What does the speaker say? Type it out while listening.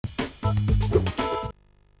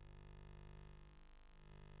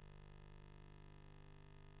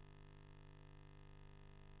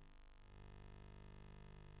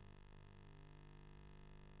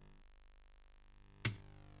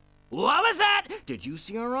What was that? Did you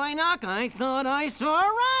see a Rhinoc? I thought I saw a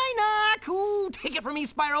Rhinoc. Ooh, take it from me,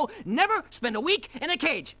 Spyro. Never spend a week in a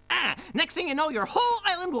cage. Next thing you know, your whole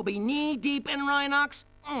island will be knee-deep in Rhinocs.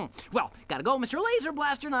 Well, gotta go. Mr. Laser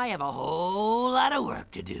Blaster and I have a whole lot of work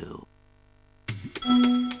to do.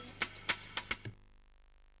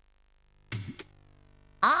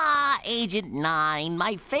 Ah, Agent 9,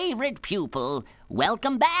 my favorite pupil.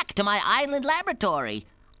 Welcome back to my island laboratory.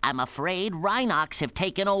 I'm afraid Rhinocs have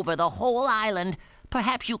taken over the whole island.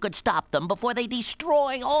 Perhaps you could stop them before they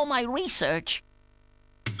destroy all my research.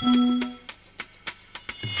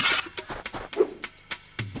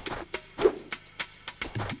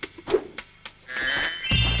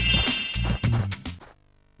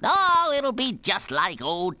 Oh, it'll be just like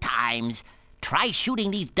old times. Try shooting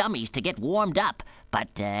these dummies to get warmed up,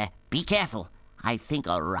 but be careful. I think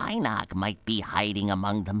a Rhinoc might be hiding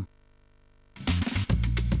among them.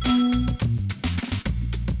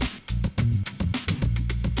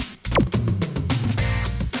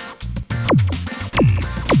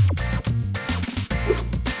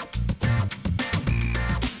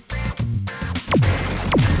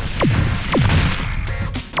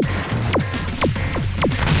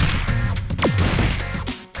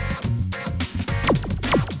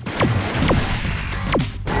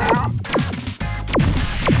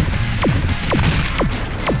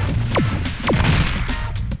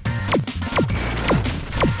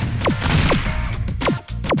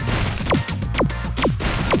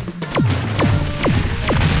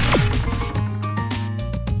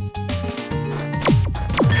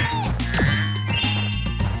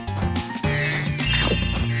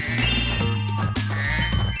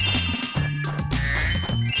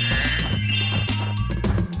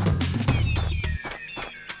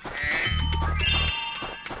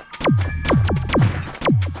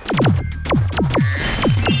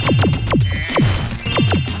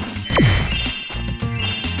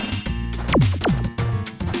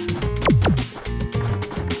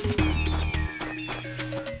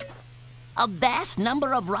 A vast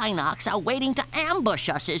number of Rhinocs are waiting to ambush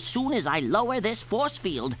us as soon as I lower this force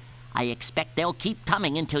field. I expect they'll keep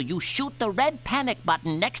coming until you shoot the red panic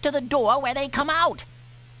button next to the door where they come out.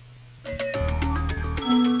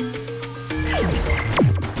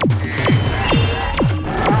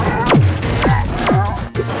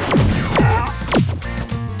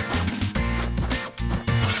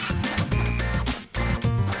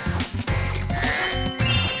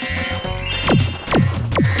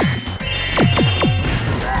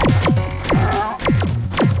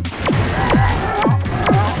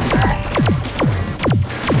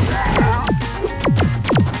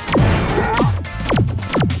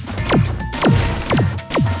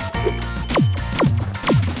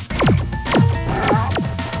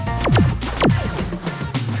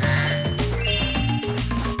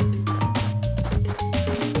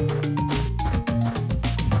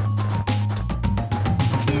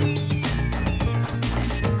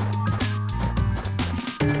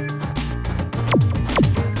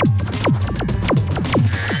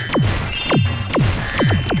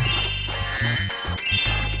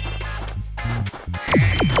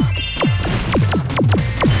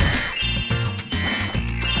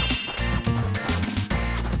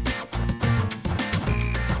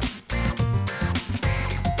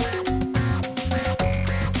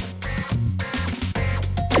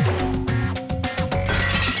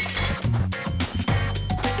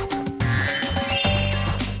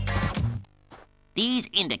 These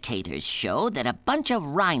indicators show that a bunch of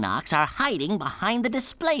Rhinocs are hiding behind the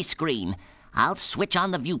display screen. I'll switch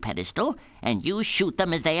on the view pedestal, and you shoot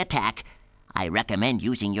them as they attack. I recommend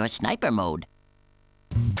using your sniper mode.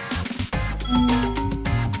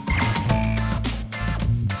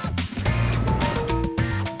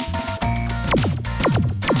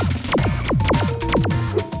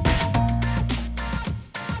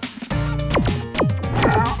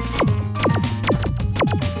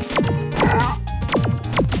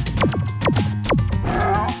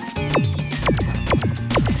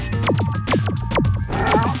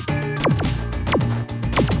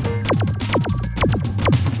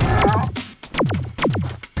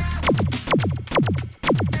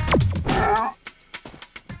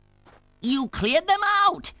 You cleared them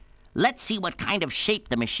out! Let's see what kind of shape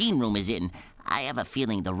the machine room is in. I have a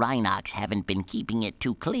feeling the Rhinocs haven't been keeping it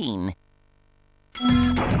too clean.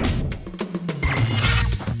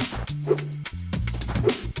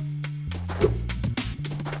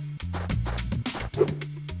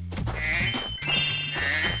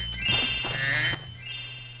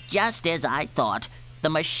 Just as I thought, the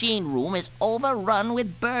machine room is overrun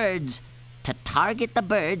with birds. To target the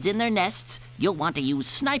birds in their nests, you'll want to use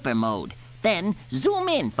sniper mode. Then zoom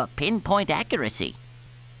in for pinpoint accuracy.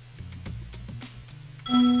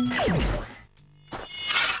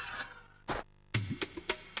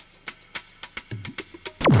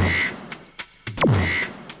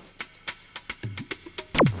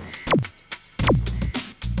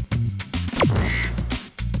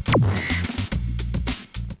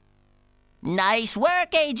 Nice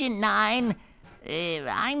work, Agent 9.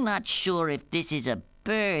 I'm not sure if this is a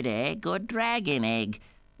bird egg or dragon egg.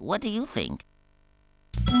 What do you think?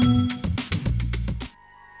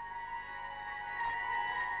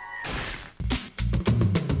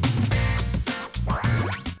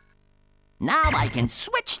 Now I can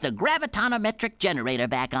switch the gravitonometric generator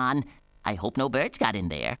back on. I hope no birds got in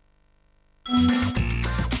there.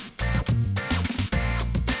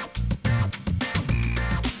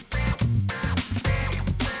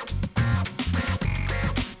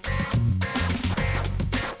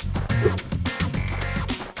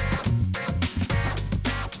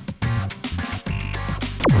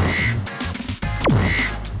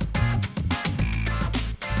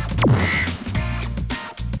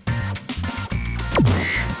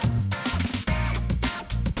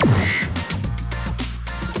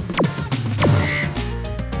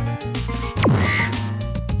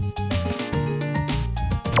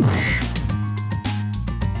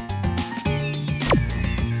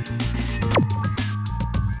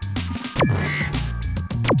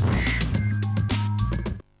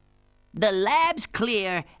 The lab's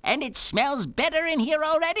clear, and it smells better in here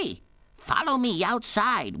already. Follow me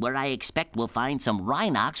outside, where I expect we'll find some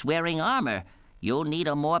Rhinox wearing armor. You'll need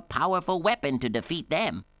a more powerful weapon to defeat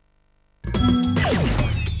them.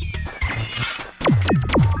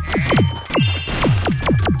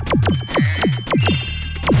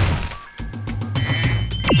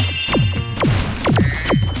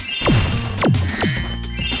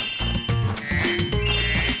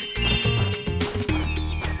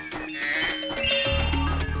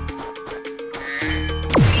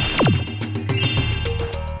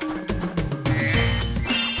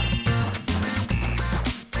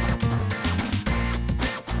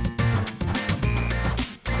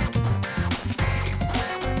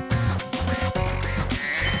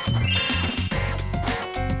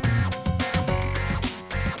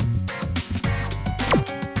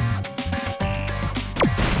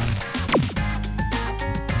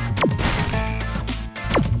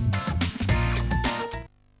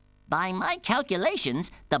 By my calculations,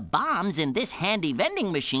 the bombs in this handy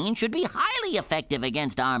vending machine should be highly effective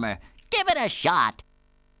against armor. Give it a shot.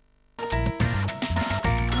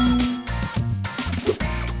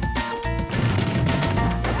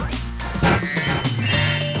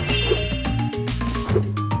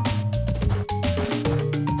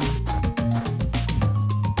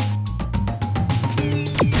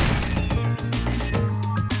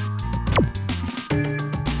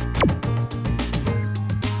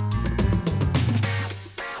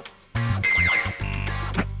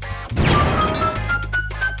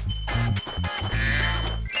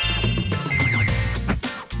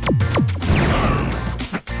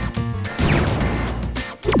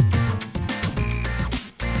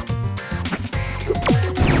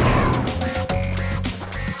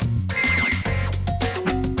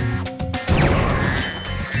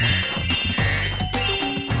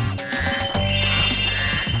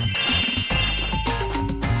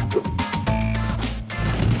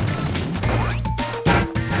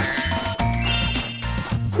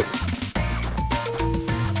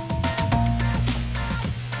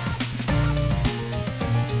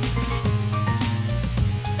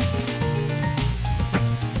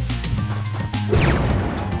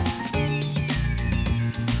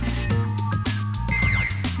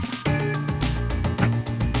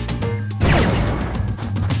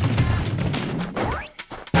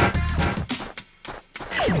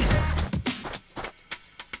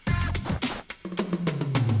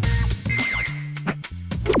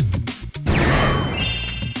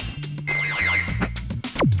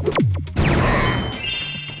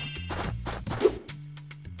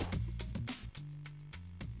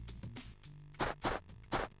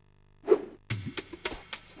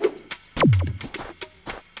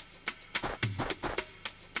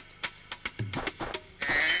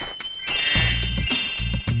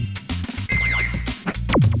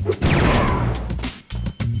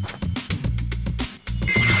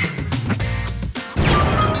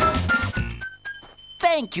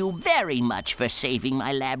 Thank you very much for saving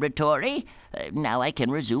my laboratory. Now I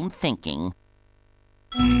can resume thinking.